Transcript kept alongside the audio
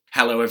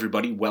Hello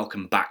everybody,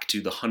 welcome back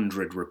to the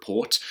 100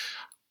 Report.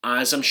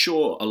 As I'm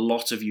sure a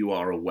lot of you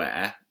are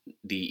aware,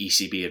 the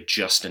ECB have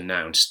just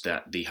announced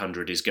that the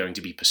 100 is going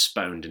to be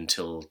postponed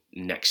until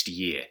next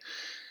year.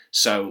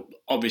 So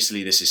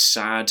obviously this is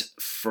sad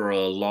for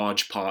a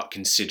large part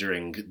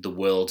considering the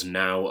world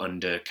now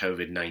under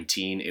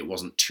COVID-19. It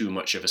wasn't too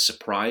much of a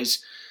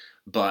surprise,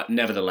 but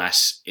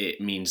nevertheless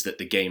it means that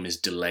the game is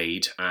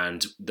delayed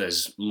and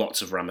there's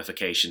lots of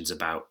ramifications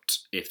about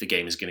if the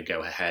game is going to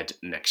go ahead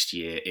next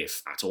year,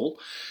 if at all.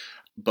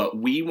 But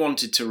we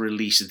wanted to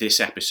release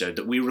this episode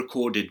that we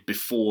recorded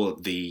before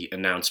the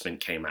announcement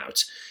came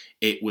out.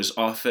 It was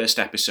our first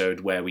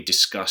episode where we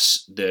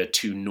discuss the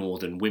two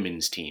Northern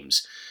women's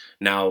teams.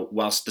 Now,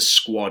 whilst the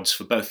squads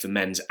for both the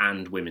men's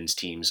and women's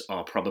teams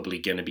are probably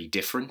going to be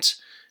different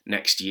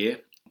next year,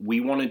 we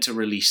wanted to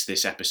release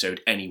this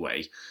episode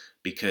anyway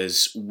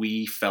because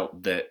we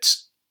felt that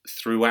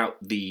throughout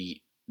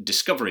the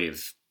discovery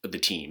of the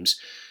teams,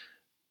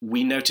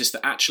 we noticed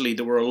that actually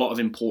there were a lot of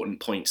important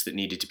points that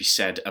needed to be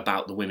said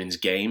about the women's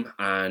game,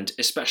 and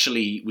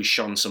especially we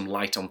shone some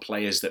light on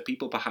players that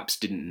people perhaps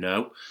didn't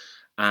know,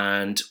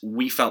 and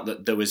we felt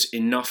that there was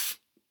enough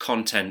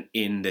content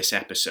in this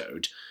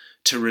episode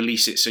to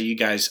release it so you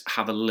guys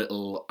have a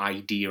little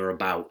idea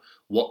about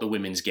what the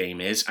women's game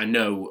is. I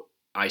know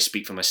I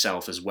speak for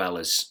myself as well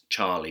as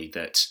Charlie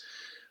that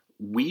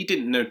we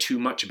didn't know too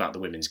much about the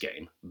women's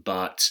game,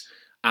 but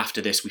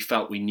after this we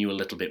felt we knew a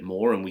little bit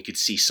more and we could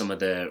see some of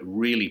the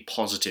really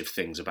positive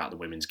things about the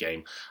women's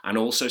game and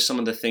also some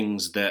of the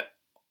things that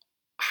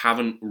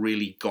haven't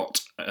really got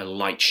a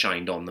light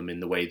shined on them in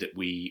the way that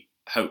we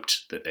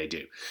hoped that they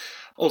do.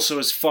 Also,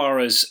 as far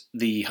as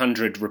the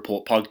 100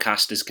 Report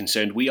podcast is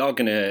concerned, we are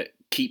going to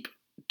keep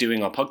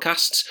doing our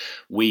podcasts.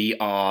 We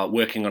are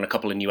working on a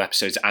couple of new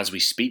episodes as we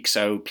speak,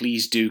 so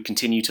please do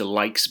continue to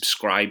like,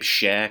 subscribe,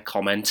 share,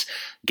 comment,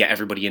 get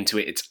everybody into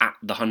it. It's at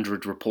the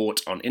 100 Report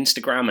on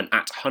Instagram and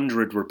at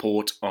 100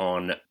 Report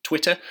on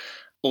Twitter.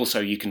 Also,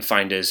 you can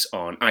find us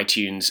on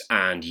iTunes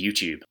and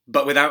YouTube.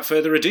 But without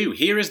further ado,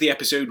 here is the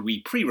episode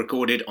we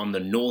pre-recorded on the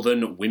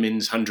Northern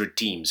Women's 100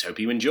 teams. Hope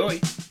you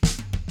enjoy.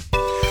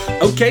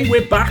 Okay,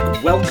 we're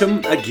back. Welcome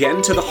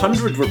again to the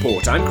 100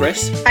 Report. I'm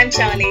Chris. I'm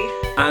Charlie.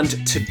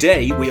 And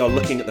today we are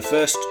looking at the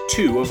first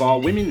two of our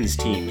women's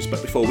teams.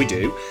 But before we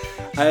do,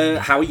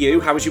 how are you?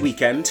 How was your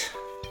weekend?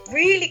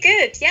 Really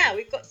good. Yeah,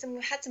 we've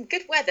had some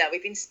good weather.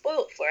 We've been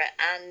spoilt for it,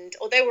 and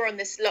although we're on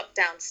this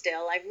lockdown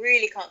still, I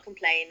really can't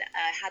complain.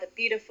 I had a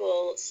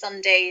beautiful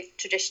Sunday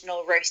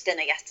traditional roast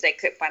dinner yesterday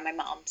cooked by my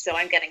mum, so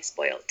I'm getting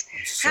spoilt.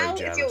 How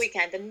is your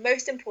weekend? And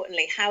most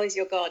importantly, how is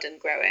your garden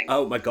growing?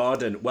 Oh, my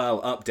garden.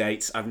 Well,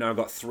 updates. I've now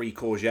got 3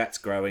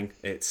 courgettes growing.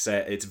 It's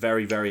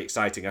very, very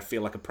exciting. I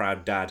feel like a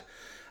proud dad.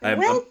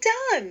 Well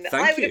done.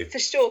 I would have for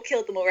sure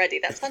killed them already.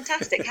 That's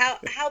fantastic. How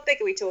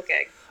big are we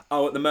talking?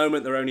 Oh, at the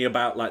moment, they're only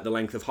about like the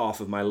length of half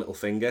of my little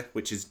finger,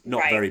 which is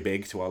not very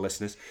big to our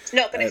listeners. It's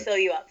not going to fill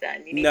you up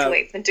then. You need to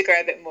wait for them to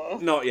grow a bit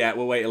more. Not yet.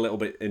 We'll wait a little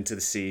bit into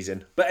the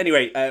season. But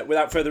anyway,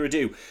 without further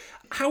ado,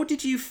 how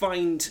did you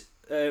find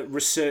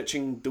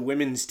researching the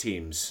women's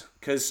teams?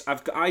 Because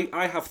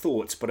I have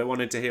thoughts, but I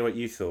wanted to hear what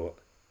you thought.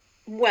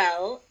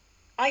 Well,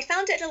 I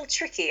found it a little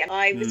tricky.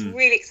 I was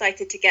really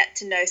excited to get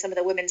to know some of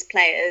the women's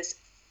players.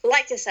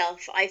 Like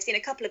yourself, I've seen a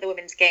couple of the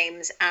women's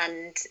games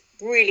and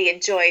really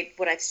enjoyed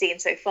what I've seen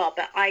so far,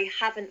 but I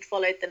haven't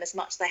followed them as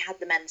much as I had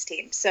the men's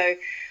team. So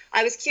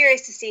I was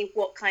curious to see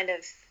what kind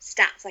of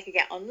stats I could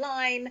get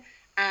online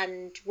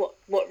and what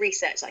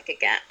research I could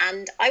get.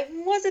 And I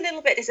was a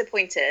little bit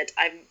disappointed,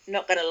 I'm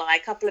not going to lie.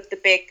 A couple of the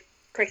big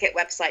cricket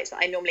websites that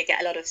I normally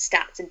get a lot of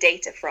stats and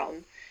data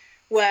from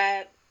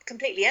were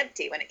completely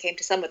empty when it came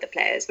to some of the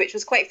players, which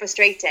was quite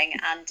frustrating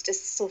and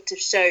just sort of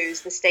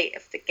shows the state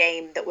of the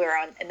game that we're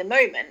on in the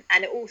moment.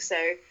 And it also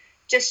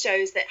just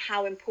shows that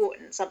how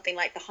important something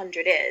like the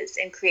 100 is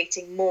in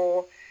creating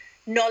more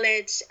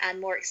knowledge and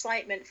more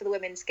excitement for the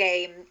women's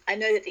game. I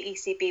know that the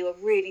ECB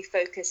were really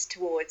focused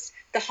towards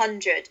the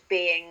 100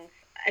 being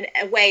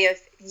a way of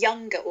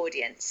younger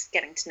audience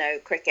getting to know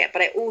cricket,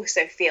 but I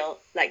also feel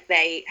like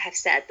they have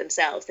said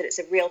themselves that it's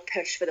a real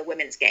push for the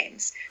women's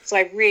games. So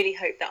I really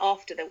hope that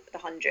after the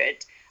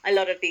 100, a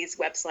lot of these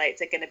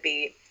websites are going to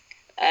be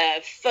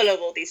full of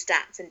all these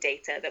stats and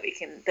data that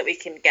we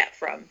can get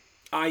from.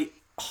 I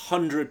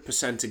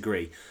 100%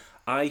 agree.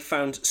 I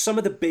found some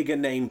of the bigger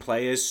name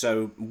players,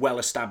 so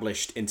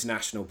well-established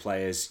international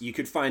players, you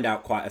could find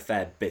out quite a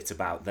fair bit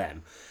about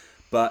them.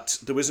 But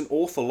there was an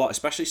awful lot,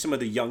 especially some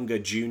of the younger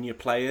junior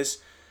players.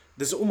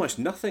 There's almost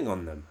nothing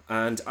on them.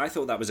 And I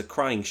thought that was a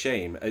crying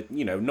shame,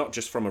 not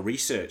just from a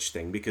research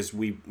thing, because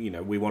we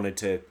wanted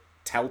to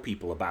tell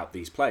people about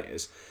these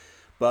players,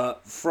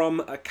 but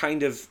from a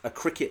kind of a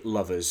cricket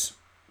lover's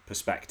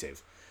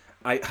perspective.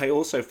 I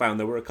also found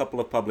there were a couple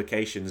of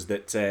publications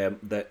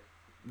that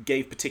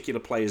gave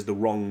particular players the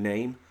wrong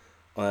name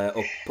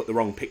or put the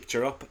wrong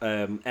picture up.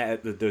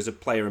 There's a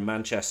player in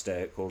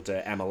Manchester called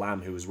Emma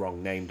Lamb who was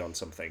wrong named on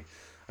something,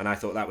 and I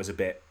thought that was a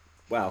bit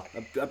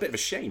of a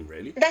shame,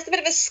 really. That's a bit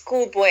of a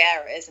schoolboy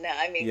error, isn't it?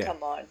 I mean,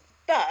 Come on.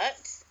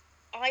 But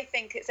I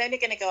think it's only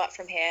going to go up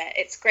from here.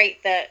 It's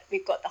great that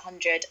we've got the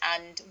 100,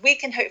 and we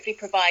can hopefully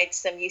provide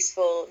some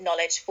useful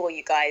knowledge for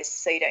you guys,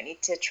 so you don't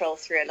need to troll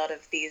through a lot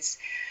of these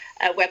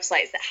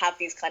websites that have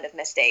these kind of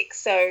mistakes.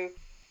 So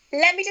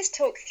let me just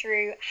talk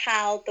through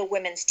how the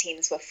women's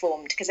teams were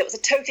formed, because it was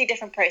a totally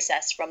different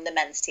process from the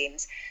men's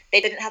teams. They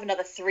didn't have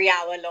another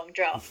 3-hour long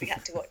draft we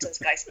had to watch on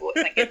Sky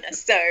Sports, thank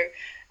goodness. So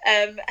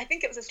I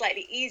think it was a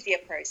slightly easier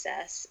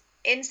process.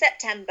 In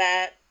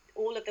September,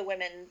 all of the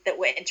women that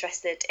were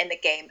interested in the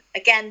game,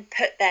 again,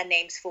 put their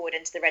names forward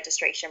into the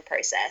registration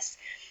process.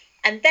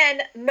 And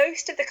then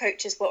most of the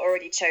coaches were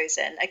already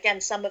chosen.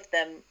 Again, some of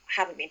them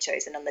haven't been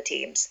chosen on the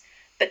teams.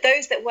 But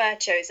those that were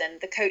chosen,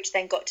 the coach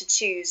then got to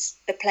choose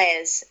the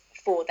players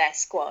for their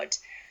squad.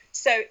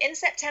 So in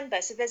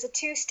September, so there's a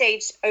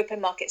 2-stage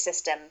open market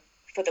system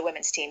for the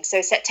women's team.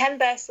 So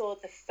September saw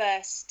the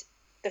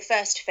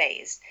first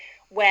phase,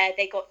 where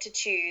they got to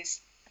choose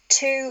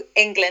 2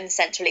 England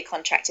centrally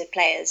contracted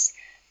players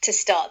to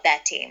start their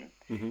team.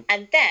 Mm-hmm.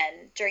 And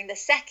then during the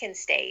second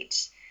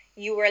stage,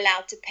 you were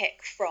allowed to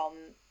pick from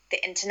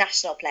the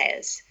international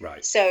players.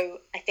 Right. So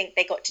I think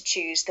they got to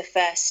choose the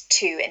first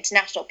 2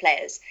 international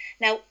players.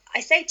 Now,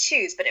 I say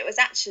choose, but it was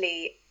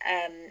actually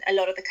a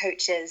lot of the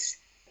coaches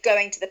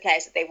going to the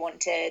players that they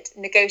wanted,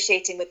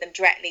 negotiating with them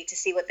directly to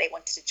see what they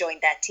wanted to join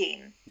their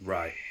team.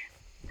 Right.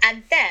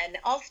 And then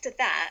after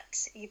that,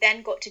 you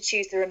then got to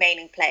choose the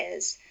remaining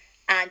players.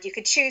 And you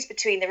could choose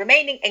between the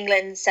remaining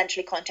England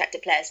centrally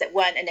contracted players that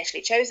weren't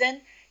initially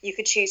chosen. You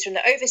could choose from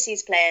the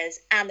overseas players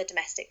and the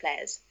domestic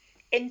players.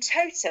 In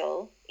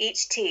total,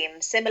 each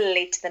team,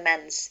 similarly to the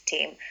men's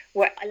team,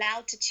 were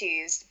allowed to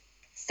choose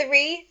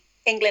 3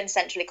 England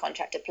centrally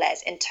contracted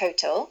players in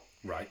total.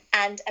 Right.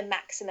 And a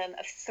maximum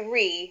of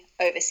 3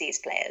 overseas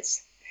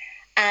players.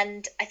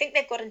 And I think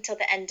they've got until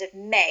the end of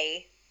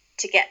May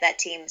to get their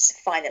teams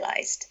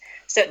finalised.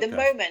 So at the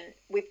moment,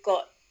 we've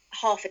got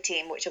half a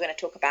team, which we're going to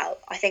talk about.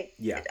 I think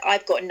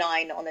I've got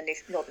 9 on the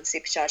Northern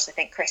Supercharged. I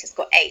think Chris has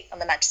got 8 on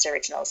the Manchester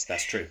Originals.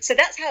 That's true. So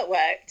that's how it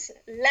worked.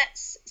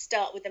 Let's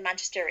start with the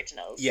Manchester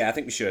Originals. Yeah, I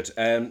think we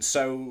should.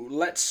 So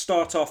let's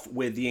start off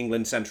with the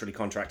England centrally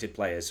contracted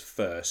players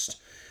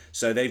first.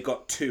 So they've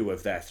got 2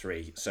 of their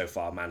 3 so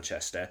far,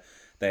 Manchester.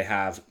 They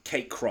have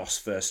Kate Cross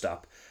first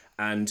up.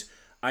 And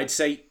I'd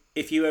say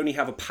if you only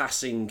have a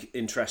passing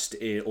interest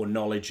in, or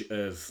knowledge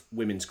of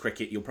women's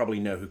cricket, you'll probably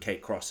know who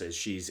Kate Cross is.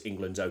 She's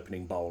England's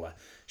opening bowler.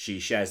 She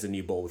shares the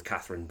new ball with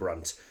Catherine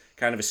Brunt,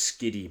 kind of a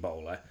skiddy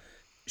bowler.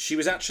 She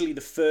was actually the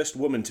first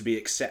woman to be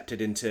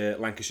accepted into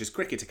Lancashire's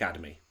Cricket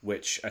Academy,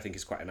 which I think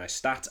is quite a nice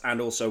stat,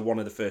 and also one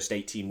of the first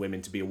 18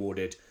 women to be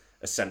awarded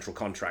a central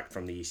contract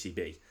from the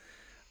ECB,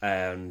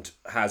 and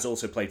has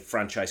also played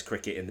franchise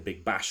cricket in the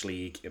Big Bash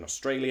League in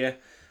Australia,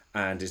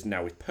 and is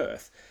now with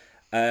Perth.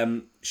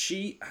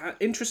 She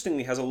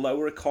interestingly has a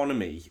lower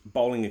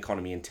bowling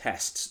economy in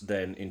tests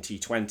than in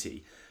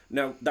T20.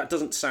 Now, that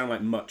doesn't sound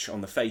like much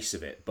on the face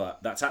of it,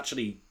 but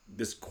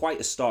there's quite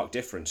a stark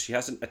difference. She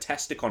has a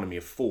test economy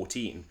of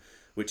 14,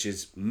 which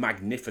is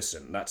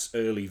magnificent. That's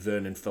early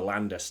Vernon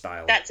Philander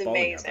style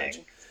bowling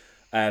average.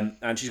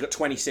 And she's got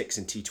 26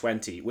 in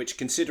T20, which,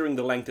 considering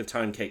the length of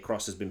time Kate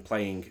Cross has been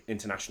playing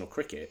international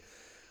cricket,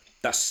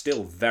 that's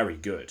still very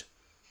good.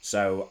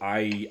 So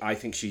I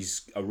think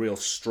she's a real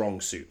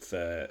strong suit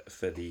for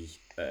the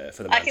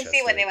Manchester I can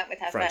see when they went with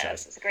her franchise.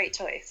 first. It's a great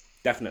choice.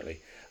 Definitely.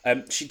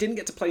 She didn't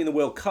get to play in the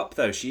World Cup,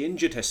 though. She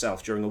injured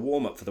herself during a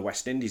warm-up for the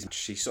West Indies.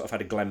 She sort of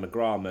had a Glenn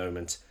McGrath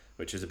moment,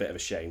 which was a bit of a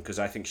shame, because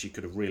I think she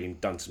could have really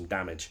done some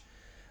damage.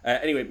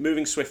 Anyway,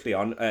 moving swiftly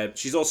on.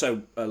 She's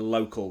also a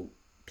local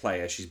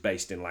player. She's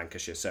based in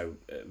Lancashire, so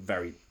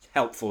very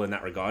helpful in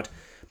that regard.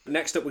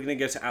 Next up, we're going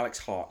to go to Alex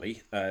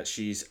Hartley.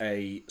 She's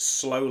a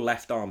slow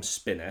left-arm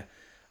spinner,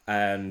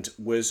 and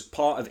was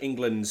part of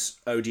England's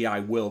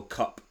ODI World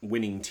Cup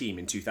winning team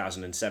in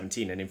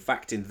 2017. And in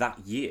fact, in that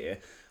year,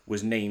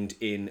 was named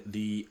in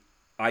the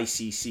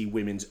ICC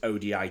Women's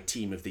ODI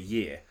Team of the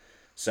Year.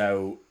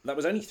 So that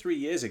was only 3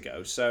 years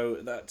ago. So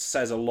that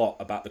says a lot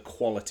about the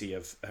quality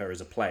of her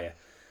as a player.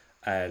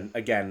 And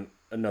again,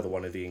 another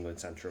one of the England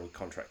central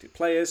contracted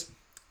players.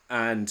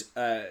 And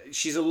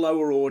she's a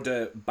lower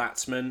order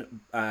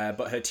batsman,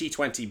 but her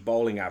T20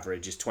 bowling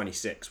average is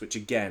 26, which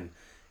again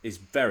is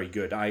very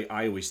good. I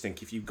always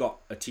think if you've got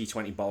a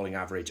T20 bowling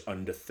average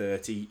under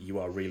 30, you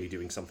are really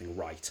doing something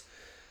right.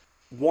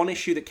 One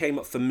issue that came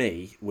up for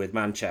me with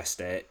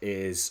Manchester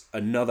is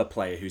another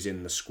player who's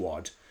in the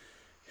squad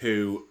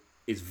who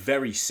is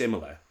very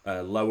similar.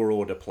 A lower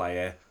order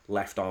player,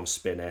 left arm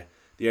spinner.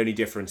 The only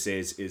difference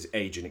is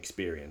age and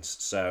experience.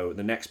 So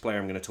the next player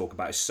I'm going to talk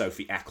about is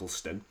Sophie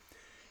Ecclestone.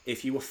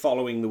 If you were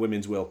following the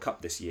Women's World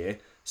Cup this year,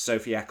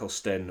 Sophie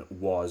Ecclestone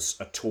was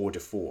a tour de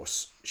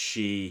force.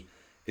 She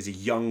is a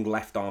young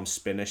left-arm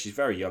spinner. She's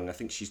very young. I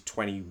think she's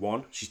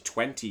 21. She's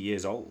 20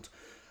 years old.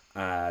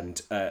 And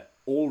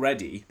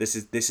already, this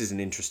is an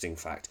interesting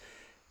fact,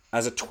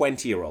 as a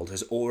 20-year-old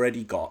has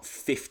already got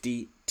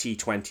 50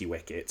 T20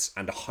 wickets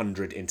and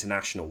 100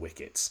 international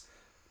wickets.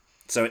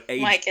 So at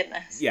age, my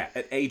goodness. Yeah,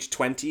 at age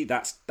 20,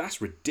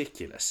 that's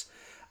ridiculous.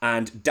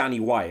 And Danny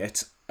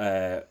Wyatt,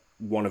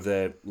 one of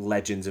the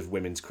legends of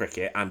women's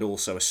cricket and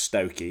also a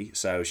Stokey,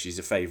 so she's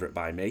a favourite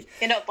by me.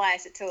 You're not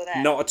biased at all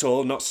there? Not at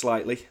all, not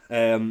slightly.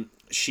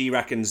 She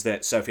reckons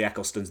that Sophie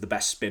Ecclestone's the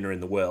best spinner in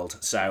the world,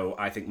 so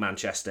I think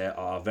Manchester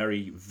are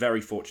very,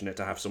 very fortunate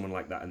to have someone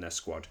like that in their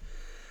squad.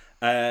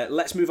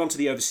 Let's move on to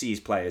the overseas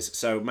players.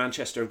 So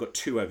Manchester have got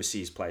 2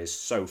 overseas players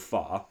so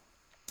far.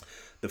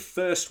 The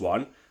first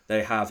one,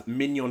 they have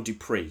Mignon du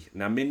Preez.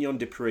 Now, Mignon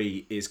du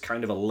Preez is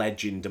kind of a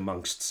legend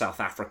amongst South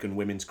African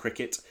women's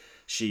cricket.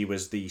 She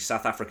was the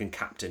South African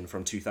captain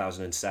from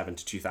 2007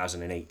 to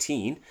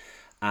 2018.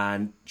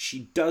 And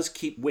she does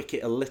keep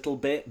wicket a little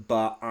bit,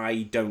 but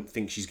I don't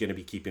think she's going to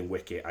be keeping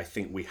wicket. I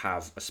think we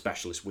have a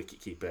specialist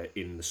wicketkeeper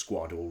in the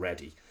squad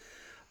already.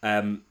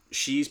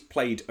 She's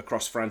played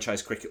across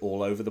franchise cricket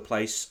all over the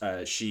place.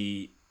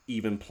 She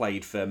even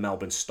played for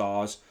Melbourne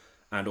Stars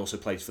and also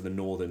played for the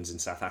Northerns in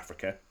South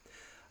Africa.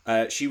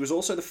 She was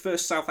also the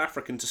first South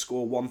African to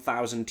score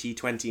 1,000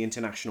 T20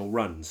 international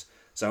runs.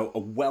 So a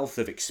wealth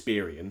of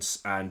experience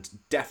and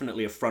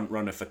definitely a front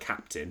runner for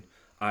captain,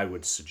 I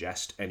would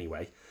suggest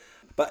anyway.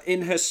 But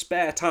in her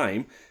spare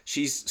time,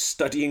 she's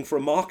studying for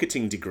a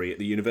marketing degree at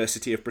the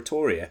University of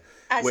Pretoria.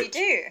 As you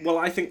do. Well,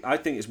 I think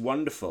it's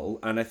wonderful,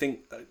 and I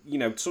think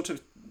sort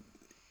of,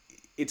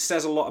 it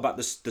says a lot about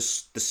the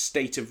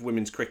state of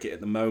women's cricket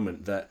at the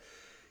moment, that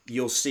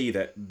you'll see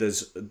that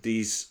there's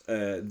these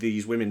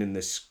women in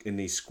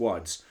these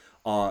squads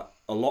are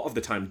a lot of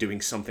the time doing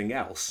something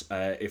else.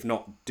 If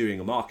not doing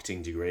a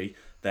marketing degree,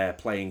 they're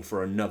playing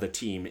for another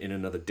team in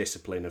another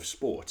discipline of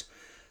sport.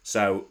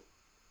 So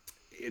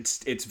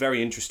it's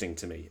very interesting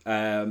to me.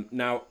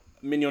 Now,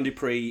 Mignon du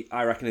Preez,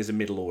 I reckon, is a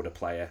middle order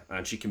player,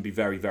 and she can be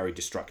very, very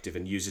destructive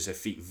and uses her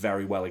feet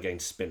very well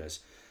against spinners.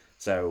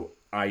 So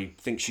I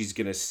think she's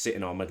going to sit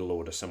in our middle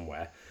order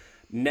somewhere.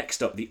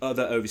 Next up, the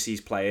other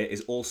overseas player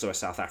is also a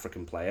South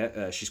African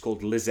player. She's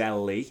called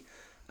Lizelle Lee.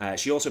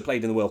 She also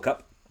played in the World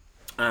Cup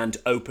and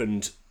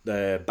opened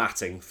the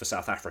batting for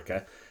South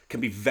Africa. Can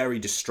be very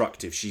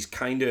destructive. She's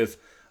kind of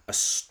a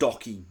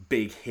stocky,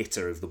 big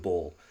hitter of the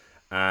ball.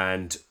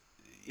 And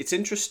it's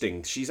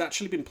interesting. She's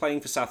actually been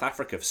playing for South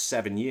Africa for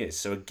 7 years.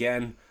 So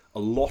again, a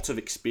lot of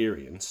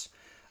experience.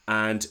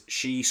 And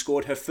she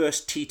scored her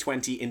first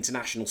T20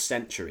 international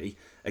century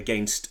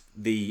against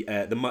the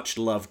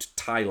much-loved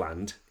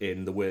Thailand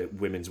in the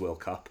Women's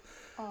World Cup.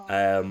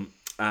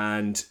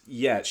 And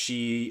yeah,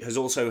 she has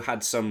also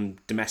had some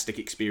domestic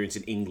experience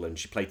in England.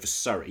 She played for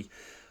Surrey,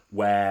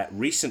 where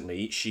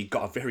recently she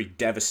got a very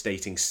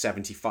devastating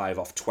 75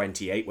 off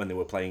 28 when they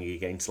were playing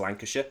against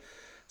Lancashire.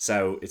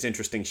 So it's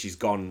interesting she's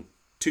gone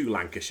to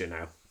Lancashire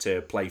now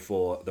to play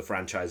for the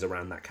franchise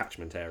around that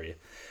catchment area.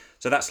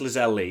 So that's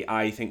Lizelle Lee.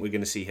 I think we're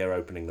going to see her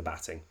opening the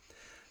batting.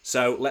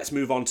 So let's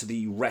move on to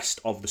the rest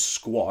of the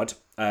squad.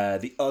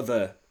 The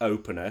other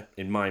opener,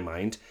 in my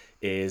mind,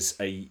 is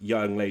a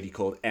young lady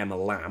called Emma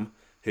Lamb,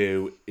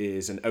 who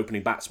is an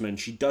opening batsman.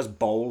 She does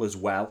bowl as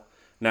well.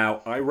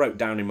 Now, I wrote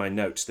down in my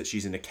notes that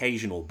she's an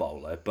occasional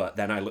bowler, but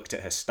then I looked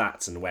at her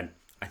stats and went,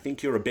 I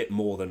think you're a bit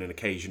more than an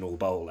occasional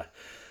bowler.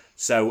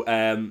 So,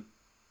 an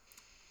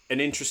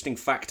interesting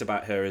fact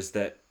about her is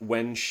that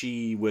when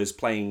she was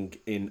playing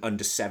in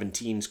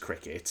under-17s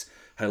cricket,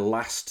 her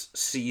last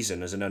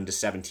season as an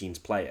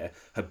under-17s player,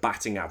 her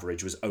batting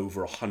average was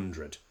over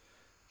 100.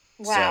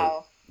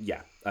 Wow. So,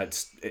 yeah,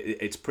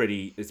 it's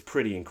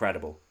pretty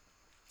incredible.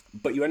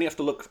 But you only have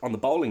to look on the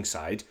bowling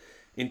side.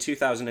 In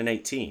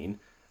 2018,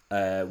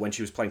 when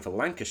she was playing for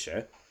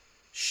Lancashire,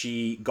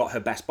 she got her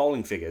best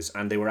bowling figures,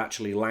 and they were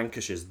actually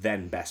Lancashire's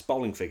then best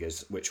bowling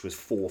figures, which was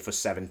 4 for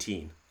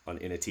 17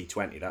 in a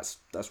T20.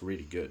 That's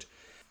really good.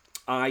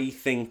 I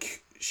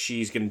think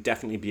she's going to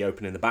definitely be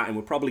opening the bat, and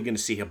we're probably going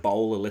to see her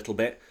bowl a little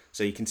bit.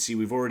 So you can see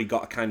we've already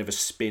got a kind of a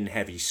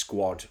spin-heavy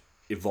squad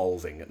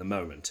evolving at the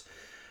moment.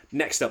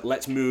 Next up,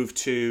 let's move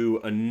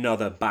to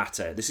another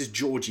batter. This is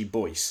Georgie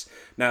Boyce.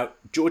 Now,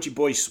 Georgie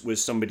Boyce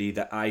was somebody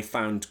that I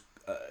found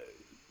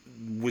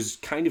was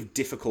kind of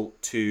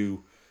difficult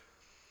to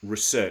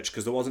research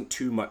because there wasn't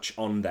too much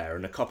on there,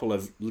 and a couple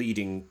of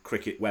leading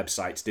cricket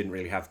websites didn't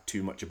really have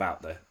too much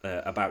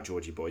about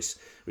Georgie Boyce,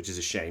 which is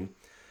a shame.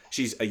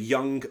 She's a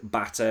young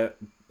batter,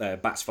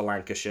 bats for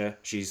Lancashire.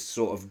 She's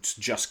sort of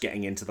just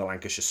getting into the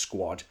Lancashire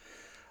squad,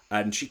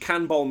 and she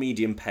can bowl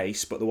medium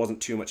pace, but there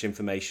wasn't too much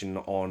information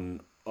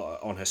on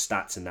her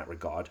stats in that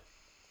regard.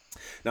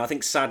 Now, I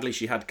think sadly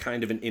she had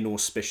kind of an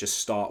inauspicious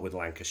start with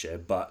Lancashire,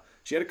 but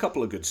she had a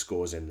couple of good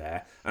scores in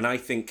there, and I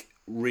think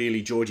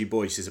really Georgie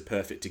Boyce is a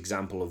perfect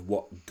example of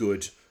what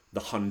good the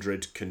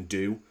 100 can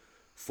do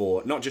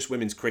for not just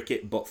women's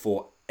cricket, but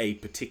for a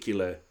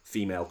particular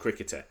female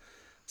cricketer.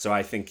 So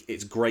I think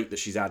it's great that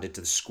she's added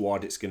to the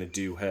squad. It's going to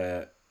do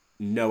her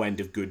no end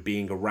of good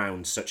being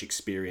around such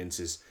experience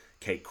as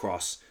Kate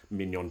Cross,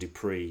 Mignon du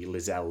Preez,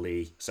 Lizelle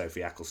Lee,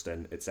 Sophie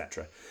Ecclestone,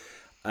 etc.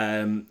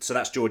 So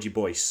that's Georgie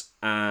Boyce.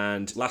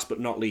 And last but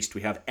not least,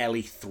 we have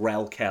Ellie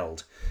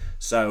Threlkeld.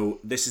 So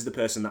this is the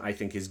person that I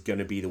think is going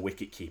to be the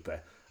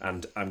wicketkeeper.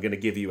 And I'm going to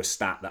give you a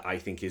stat that I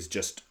think is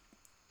just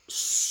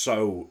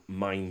so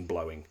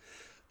mind-blowing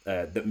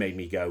that made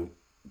me go,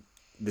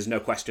 there's no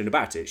question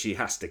about it. She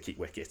has to keep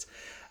wicket.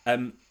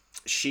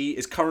 She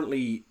is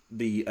currently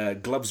the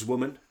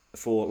gloveswoman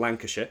for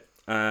Lancashire,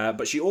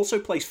 but she also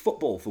plays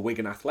football for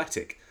Wigan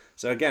Athletic.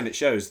 So again, it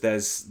shows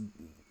there's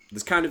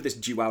kind of this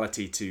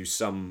duality to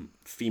some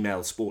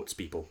female sports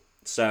people.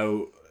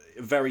 So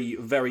very,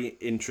 very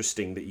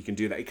interesting that you can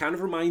do that. It kind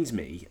of reminds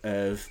me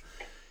of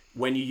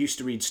when you used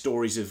to read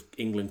stories of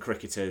England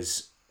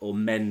cricketers or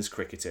men's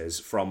cricketers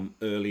from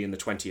early in the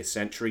 20th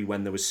century,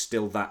 when there was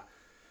still that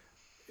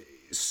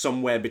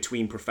somewhere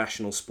between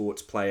professional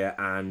sports player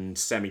and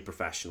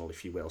semi-professional,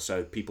 if you will.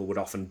 So people would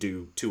often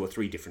do 2 or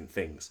 3 different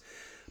things.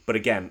 But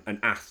again, an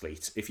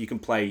athlete, if you can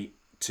play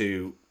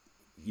to,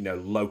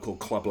 local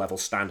club level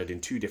standard in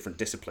 2 different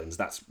disciplines,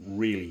 that's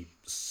really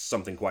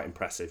something quite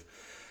impressive.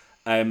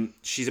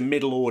 She's a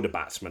middle order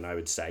batsman, I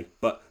would say,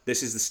 but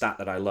this is the stat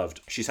that I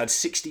loved. She's had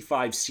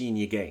 65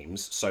 senior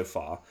games so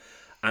far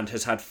and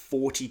has had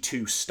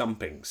 42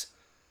 stumpings.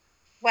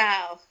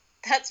 Wow,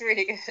 that's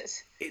really good.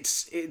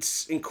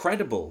 It's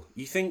incredible.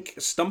 You think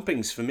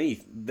stumpings, for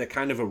me, they're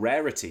kind of a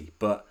rarity,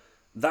 but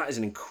that is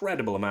an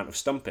incredible amount of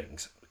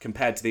stumpings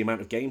compared to the amount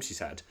of games she's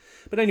had.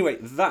 But anyway,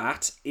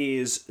 that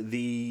is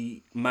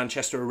the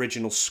Manchester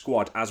Original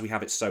squad as we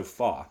have it so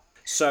far.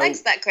 So, thanks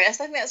for that, Chris.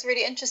 I think that's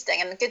really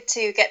interesting and good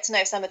to get to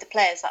know some of the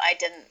players that I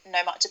didn't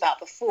know much about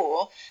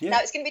before. Yeah. Now,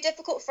 it's going to be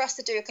difficult for us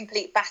to do a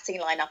complete batting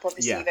lineup.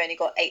 Obviously, You've only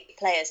got 8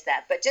 players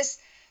there, but just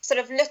sort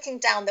of looking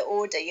down the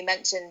order, you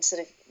mentioned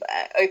sort of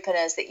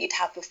openers that you'd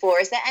have before.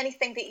 Is there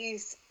anything that you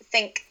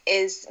think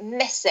is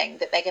missing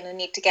that they're going to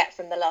need to get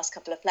from the last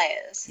couple of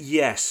players?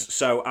 Yes,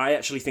 so I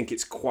actually think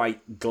it's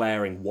quite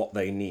glaring what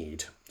they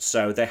need.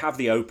 So they have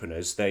the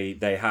openers.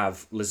 They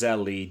have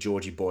Lizelle Lee,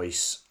 Georgie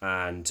Boyce,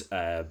 and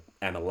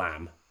Emma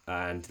Lamb.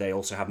 And they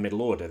also have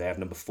middle order. They have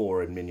number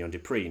 4 in Mignon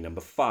Dupree,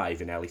 number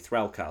 5 in Ellie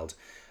Threlkeld.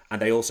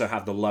 And they also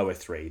have the lower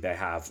 3. They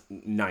have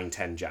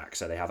 9-10 Jack.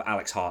 So they have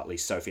Alex Hartley,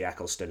 Sophie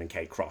Eccleston, and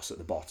Kate Cross at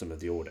the bottom of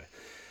the order.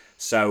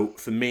 So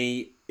for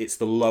me, it's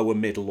the lower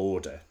middle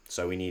order.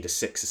 So we need a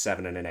 6, a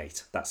 7, and an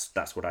 8.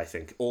 That's what I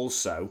think.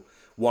 Also,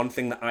 one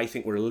thing that I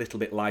think we're a little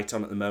bit light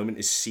on at the moment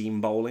is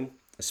seam bowling,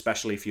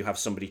 especially if you have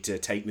somebody to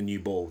take the new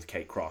ball with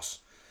Kate Cross.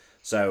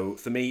 So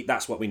for me,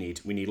 that's what we need.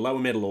 We need lower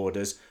middle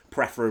orders,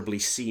 preferably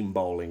seam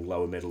bowling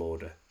lower middle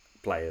order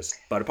players.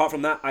 But apart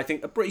from that, I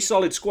think a pretty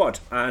solid squad,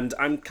 and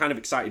I'm kind of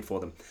excited for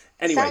them.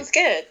 Anyway, sounds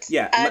good.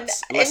 Yeah,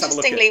 let's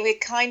interestingly, have a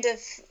look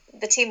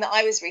at the team that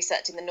I was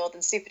researching, the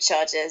Northern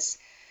Superchargers,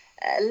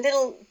 a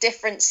little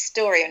different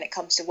story when it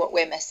comes to what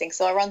we're missing.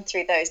 So I'll run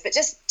through those. But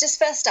just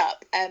first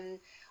up,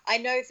 I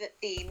know that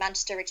the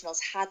Manchester Originals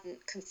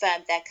hadn't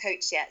confirmed their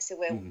coach yet, so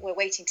we're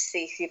waiting to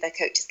see who their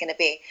coach is going to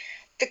be.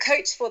 The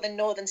coach for the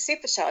Northern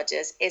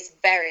Superchargers is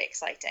very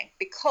exciting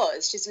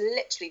because she's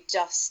literally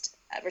just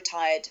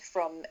retired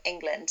from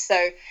England.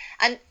 So,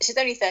 and she's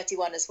only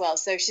 31 as well.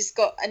 So she's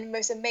got the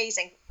most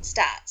amazing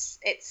stats.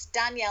 It's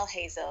Danielle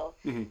Hazel,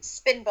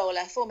 spin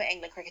bowler, former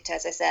England cricketer,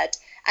 as I said,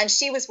 and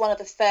she was one of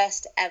the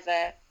first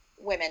ever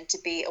women to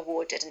be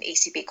awarded an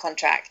ECB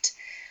contract.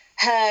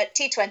 Her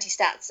T20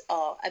 stats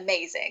are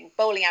amazing.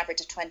 Bowling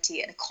average of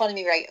 20, an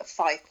economy rate of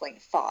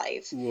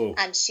 5.5. Whoa.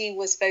 And she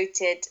was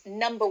voted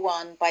number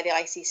 1 by the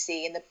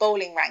ICC in the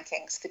bowling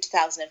rankings for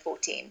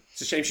 2014.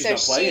 It's a shame she's not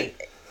playing.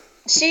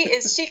 She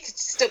could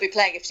still be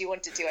playing if she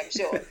wanted to, I'm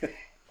sure.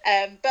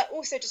 But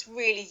also just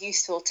really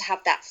useful to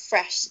have that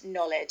fresh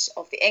knowledge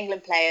of the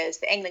England players,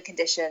 the England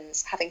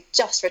conditions, having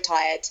just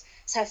retired.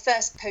 It's her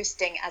first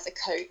posting as a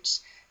coach.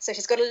 So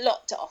she's got a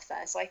lot to offer.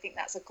 So I think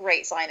that's a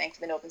great signing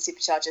for the Northern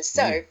Superchargers.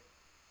 So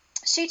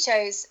she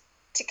chose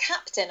to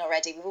captain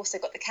already. We've also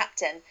got the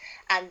captain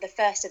and the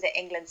first of the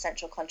England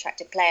central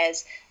contracted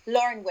players,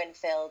 Lauren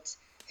Winfield,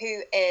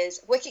 who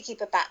is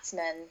wicketkeeper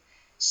batsman.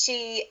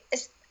 She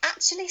is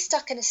actually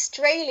stuck in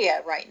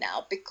Australia right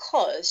now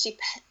because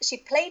she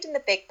played in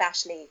the Big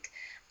Bash League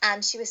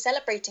and she was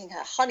celebrating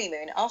her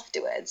honeymoon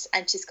afterwards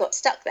and she's got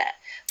stuck there.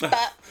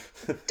 But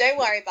don't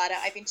worry about it.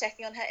 I've been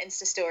checking on her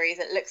Insta stories.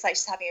 It looks like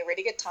she's having a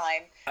really good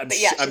time.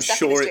 She's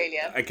stuck in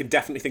Australia. I can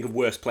definitely think of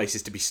worse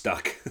places to be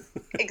stuck.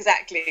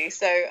 Exactly.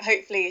 So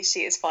hopefully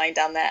she is fine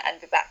down there and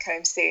be back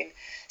home soon.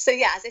 So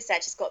yeah, as I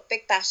said, she's got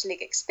Big Bash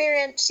League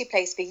experience. She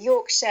plays for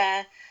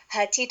Yorkshire.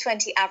 Her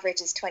T20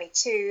 average is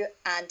 22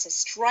 and her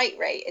strike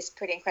rate is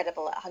pretty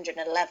incredible at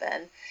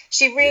 111.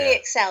 She really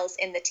excels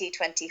in the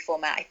T20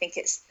 format. I think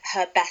it's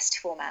her best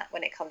format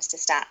when it comes to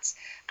stats.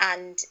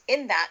 And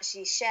in that,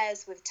 she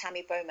shares with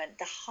Tammy Bowman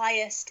the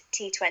highest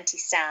T20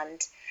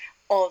 stand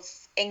of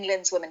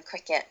England's women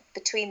cricket.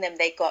 Between them,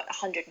 they got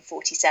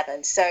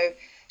 147. So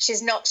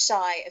she's not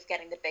shy of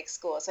getting the big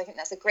score. So I think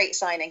that's a great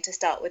signing to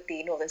start with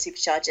the Northern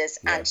Superchargers,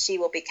 and she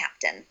will be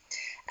captain.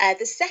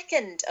 The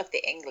second of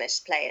the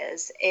English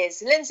players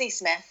is Lindsay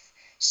Smith.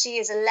 She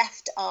is a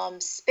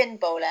left-arm spin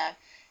bowler.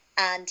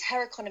 and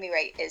her economy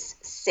rate is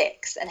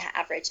 6 and her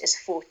average is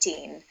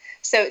 14.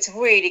 So it's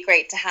really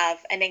great to have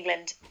an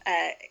England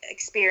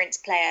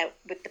experienced player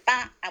with the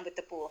bat and with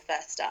the ball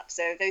first up.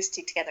 So those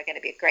two together are going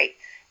to be a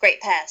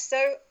great pair. So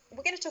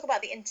we're going to talk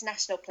about the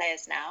international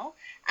players now,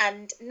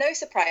 and no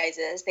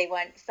surprises, they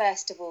went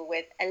first of all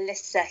with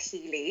Alyssa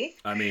Healy.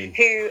 I mean,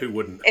 who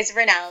wouldn't? Is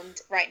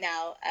renowned right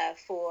now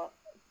for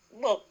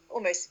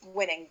almost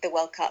winning the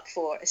World Cup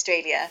for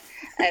Australia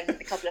a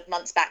couple of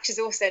months back. She's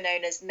also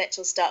known as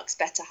Mitchell Starc's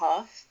better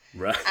half.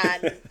 Right.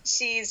 And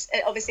she's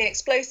obviously an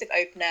explosive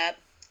opener,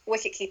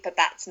 wicketkeeper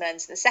batsman,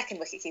 so the second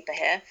wicketkeeper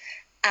here.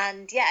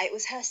 And yeah, it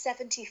was her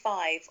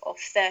 75 of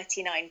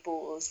 39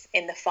 balls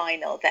in the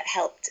final that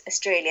helped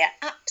Australia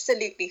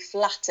absolutely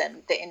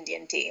flatten the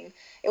Indian team.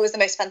 It was the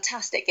most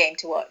fantastic game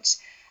to watch,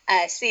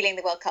 sealing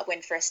the World Cup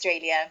win for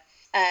Australia.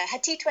 Her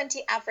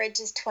T20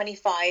 average is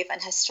 25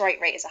 and her strike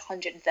rate is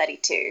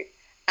 132.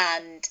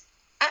 And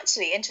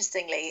actually,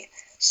 interestingly,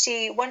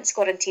 she once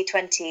got in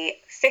T20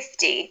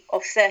 50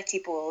 of 30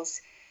 balls,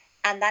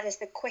 and that is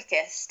the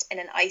quickest in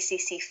an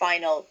ICC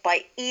final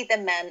by either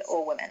men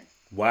or women.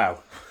 Wow.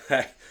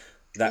 Need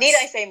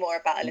I say more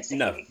about Alyssa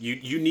No, Healy?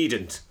 you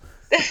needn't.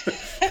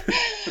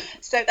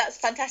 So that's a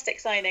fantastic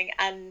signing.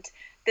 And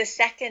the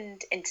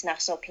second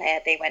international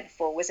player they went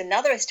for was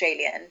another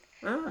Australian,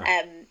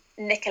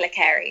 Nicola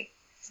Carey.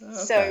 Okay.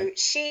 So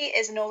she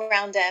is an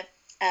all-rounder,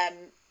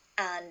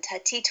 and her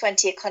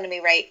T20 economy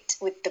rate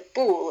with the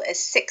ball is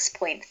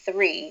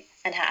 6.3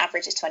 and her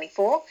average is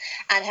 24,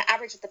 and her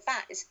average with the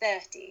bat is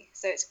 30.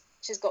 So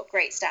she's got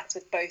great stats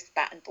with both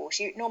bat and ball.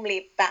 She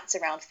normally bats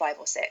around 5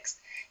 or 6.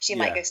 She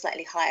might go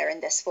slightly higher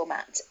in this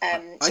format.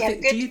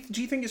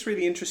 Do you think it's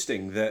really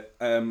interesting that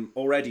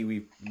already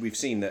we've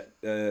seen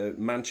that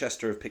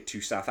Manchester have picked 2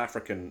 South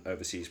African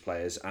overseas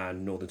players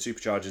and Northern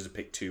Superchargers have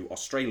picked 2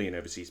 Australian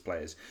overseas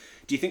players?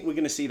 Do you think we're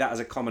going to see that as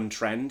a common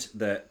trend,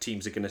 that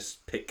teams are going to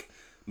pick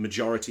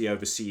majority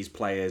overseas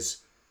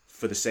players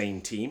for the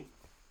same team?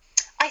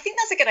 I think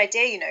that's a good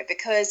idea,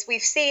 because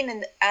we've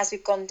seen, as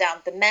we've gone down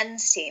the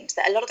men's teams,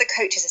 that a lot of the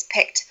coaches has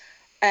picked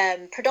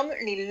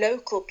predominantly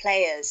local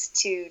players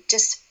to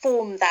just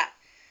form that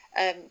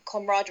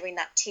camaraderie and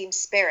that team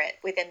spirit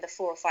within the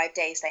 4 or 5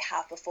 days they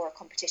have before a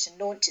competition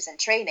launches and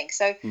training.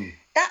 So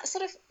that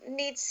sort of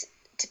needs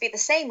to be the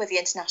same with the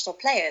international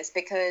players,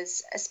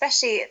 because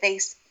especially they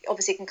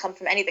obviously can come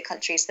from any of the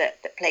countries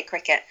that play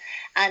cricket,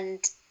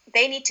 and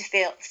they need to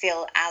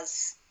feel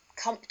as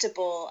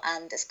comfortable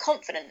and as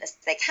confident as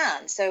they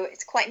can. So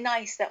it's quite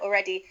nice that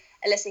already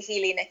Alyssa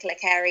Healy, Nicola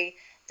Carey,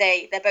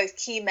 they're both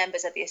key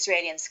members of the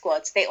Australian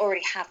squad, so they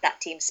already have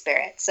that team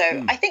spirit. So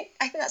I think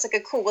that's a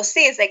good call. We'll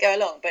see as they go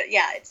along, but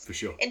yeah, it's for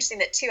sure interesting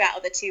that 2 out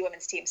of the 2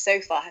 women's teams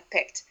so far have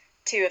picked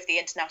 2 of the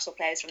international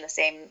players from the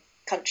same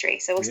country.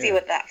 So we'll see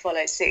whether that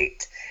follows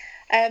suit.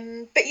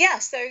 But yeah,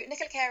 so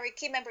Nicola Carey,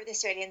 key member of the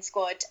Australian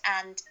squad,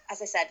 and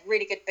as I said,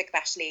 really good Big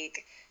Bash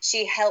League.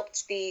 She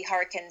helped the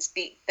Hurricanes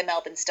beat the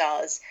Melbourne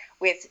Stars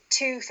with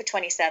 2 for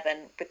 27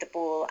 with the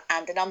ball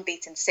and an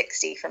unbeaten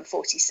 60 from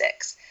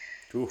 46.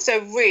 Ooh. So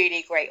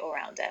really great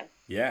all-rounder.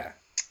 Yeah.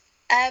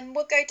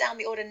 We'll go down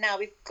the order now.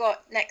 We've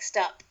got next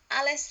up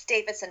Alice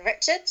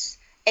Davidson-Richards,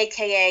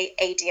 aka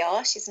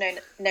ADR. She's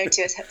known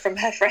to us from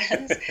her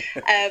friends.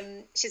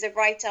 She's a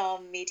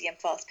right-arm, medium,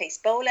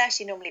 fast-paced bowler.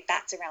 She normally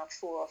bats around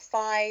 4 or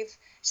 5.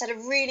 She's had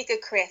a really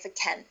good career for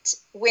Kent,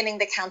 winning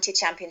the county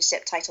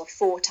championship title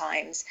 4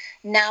 times.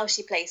 Now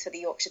she plays for the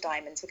Yorkshire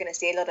Diamonds. We're going to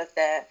see a lot of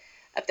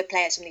the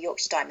players from the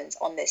Yorkshire Diamonds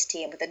on this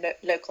team with the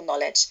local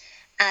knowledge.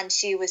 And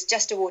she was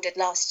just awarded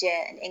last year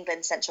an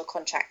England Central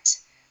contract.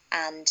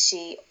 And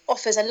she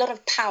offers a lot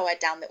of power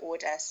down the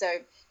order. So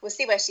we'll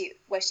see where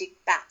she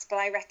bats. But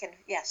I reckon,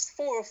 yes,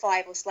 4 or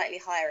 5 or slightly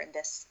higher in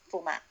this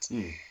format.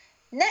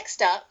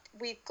 Next up,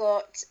 we've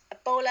got a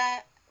bowler,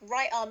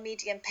 right arm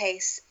medium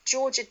pace,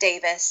 Georgia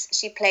Davis.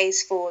 She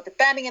plays for the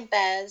Birmingham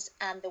Bears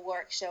and the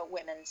Warwickshire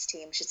women's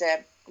team. She's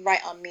a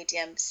right arm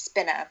medium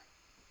spinner.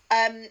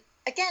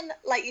 Again,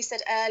 like you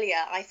said earlier,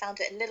 I found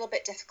it a little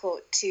bit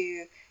difficult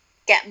to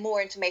get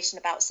more information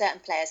about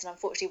certain players, and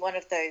unfortunately one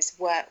of those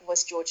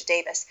was Georgia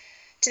Davis,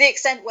 to the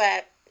extent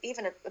where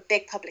even a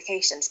big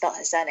publication spelled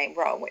her surname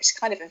wrong, which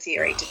kind of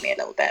infuriated me a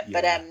little bit. Yeah.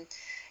 But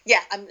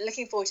I'm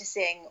looking forward to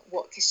seeing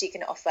what she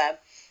can offer.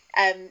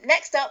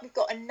 Next up, we've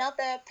got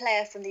another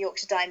player from the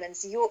Yorkshire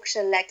Diamonds,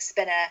 Yorkshire leg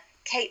spinner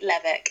Kate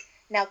Levick.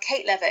 Now,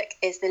 Kate Levick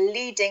is the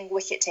leading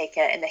wicket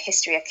taker in the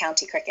history of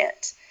county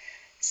cricket.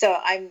 So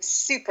I'm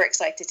super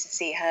excited to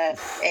see her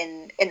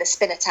in the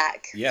spin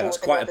attack. Yeah, that's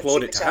quite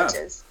applauded to have.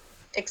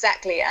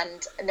 Exactly,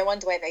 and no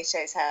wonder why they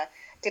chose her.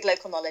 Good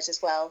local knowledge as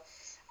well.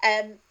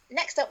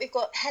 Next up, we've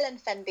got Helen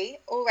Fenby,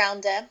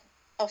 all-rounder,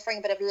 offering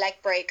a bit of leg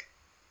break,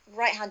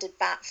 right-handed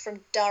bat from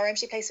Durham.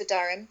 She plays for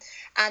Durham,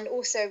 and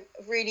also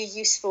really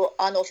useful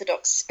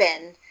unorthodox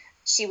spin.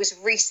 She was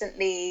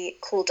recently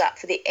called up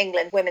for the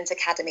England Women's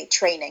Academy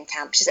training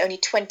camp. She's only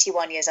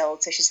 21 years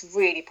old, so she's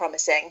really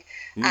promising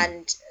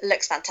and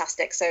looks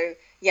fantastic. So,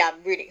 yeah,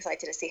 I'm really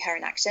excited to see her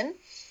in action.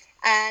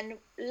 And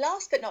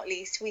last but not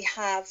least, we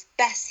have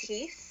Bess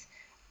Heath,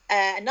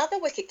 another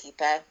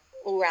wicketkeeper,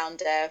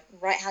 all-rounder,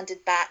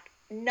 right-handed bat,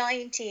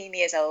 19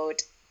 years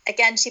old.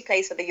 Again, she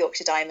plays for the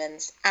Yorkshire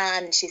Diamonds,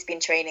 and she's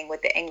been training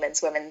with the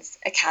England's Women's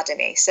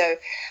Academy. So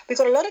we've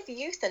got a lot of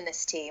youth in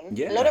this team,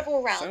 a lot of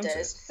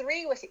all-rounders,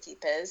 3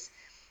 wicket-keepers,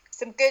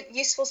 some good,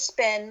 useful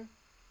spin,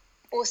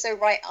 also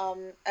right arm,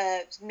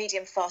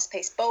 medium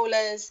fast-paced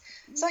bowlers.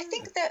 So I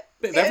think that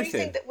the only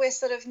thing that we're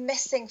sort of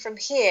missing from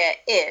here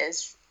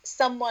is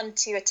someone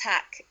to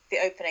attack the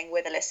opening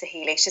with Alyssa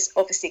Healy. She's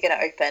obviously going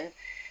to open.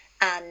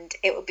 And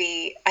it will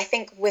be, I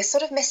think we're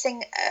sort of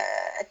missing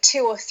 2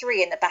 or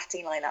 3 in the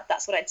batting lineup.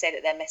 That's what I'd say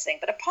that they're missing.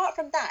 But apart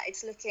from that,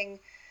 it's looking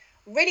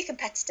really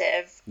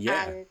competitive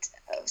and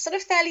sort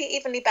of fairly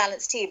evenly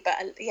balanced team. But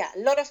a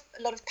lot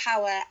of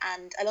power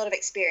and a lot of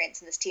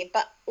experience in this team,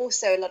 but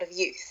also a lot of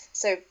youth.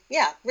 So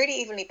really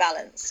evenly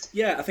balanced.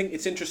 Yeah, I think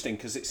it's interesting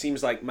because it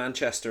seems like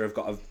Manchester have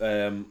got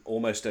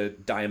almost a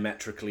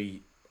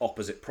diametrically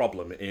opposite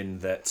problem in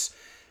that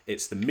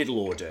it's the middle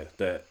order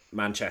that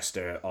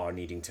Manchester are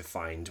needing to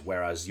find,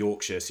 whereas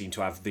Yorkshire seem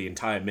to have the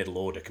entire middle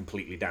order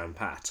completely down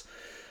pat.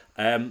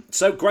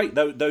 So great,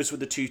 those were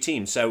the 2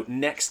 teams. So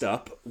next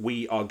up,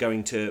 we are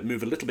going to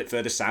move a little bit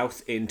further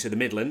south into the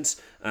Midlands,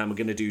 and we're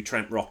going to do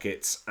Trent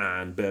Rockets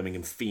and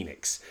Birmingham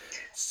Phoenix.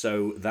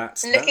 So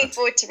that's looking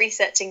forward to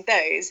researching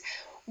those.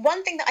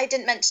 One thing that I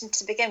didn't mention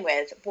to begin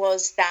with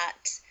was that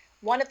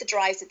one of the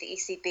drives of the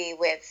ECB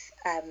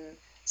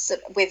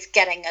with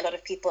getting a lot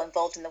of people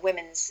involved in the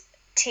women's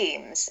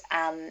teams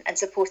and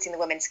supporting the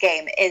women's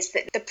game is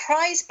that the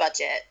prize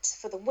budget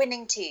for the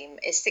winning team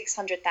is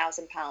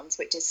 £600,000,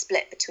 which is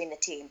split between the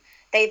team.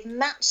 They've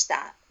matched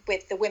that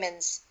with the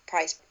women's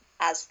prize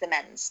as the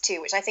men's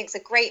too, which I think is a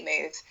great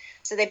move.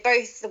 So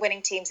the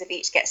winning teams have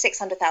each get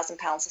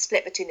 £600,000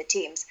 split between the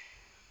teams.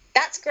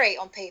 That's great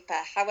on paper.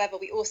 However,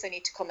 we also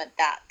need to comment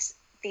that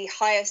the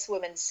highest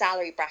women's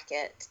salary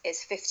bracket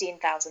is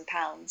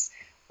 £15,000,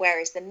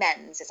 whereas the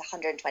men's is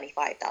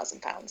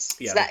 £125,000.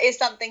 Yeah. So that is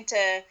something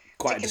to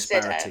consider.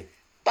 Disparity.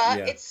 But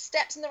it's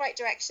steps in the right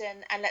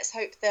direction, and let's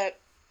hope that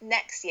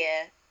next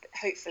year,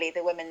 hopefully,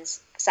 the women's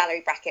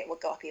salary bracket will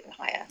go up even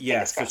higher.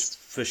 Yeah,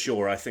 for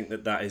sure. I think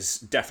that is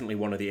definitely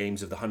one of the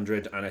aims of the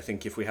 100, and I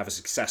think if we have a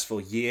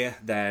successful year,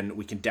 then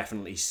we can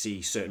definitely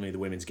see certainly the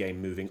women's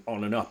game moving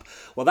on and up.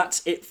 Well,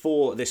 that's it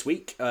for this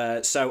week.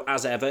 So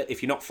as ever,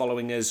 if you're not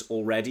following us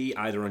already,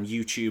 either on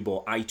YouTube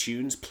or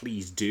iTunes,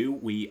 please do.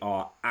 We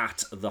are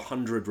at The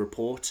 100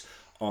 Report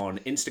on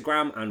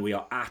Instagram, and we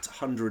are at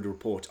 100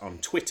 Report on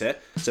Twitter.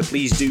 So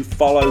please do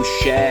follow,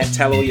 share,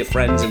 tell all your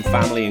friends and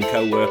family and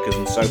co-workers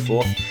and so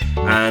forth,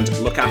 and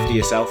look after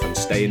yourself and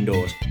stay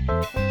indoors.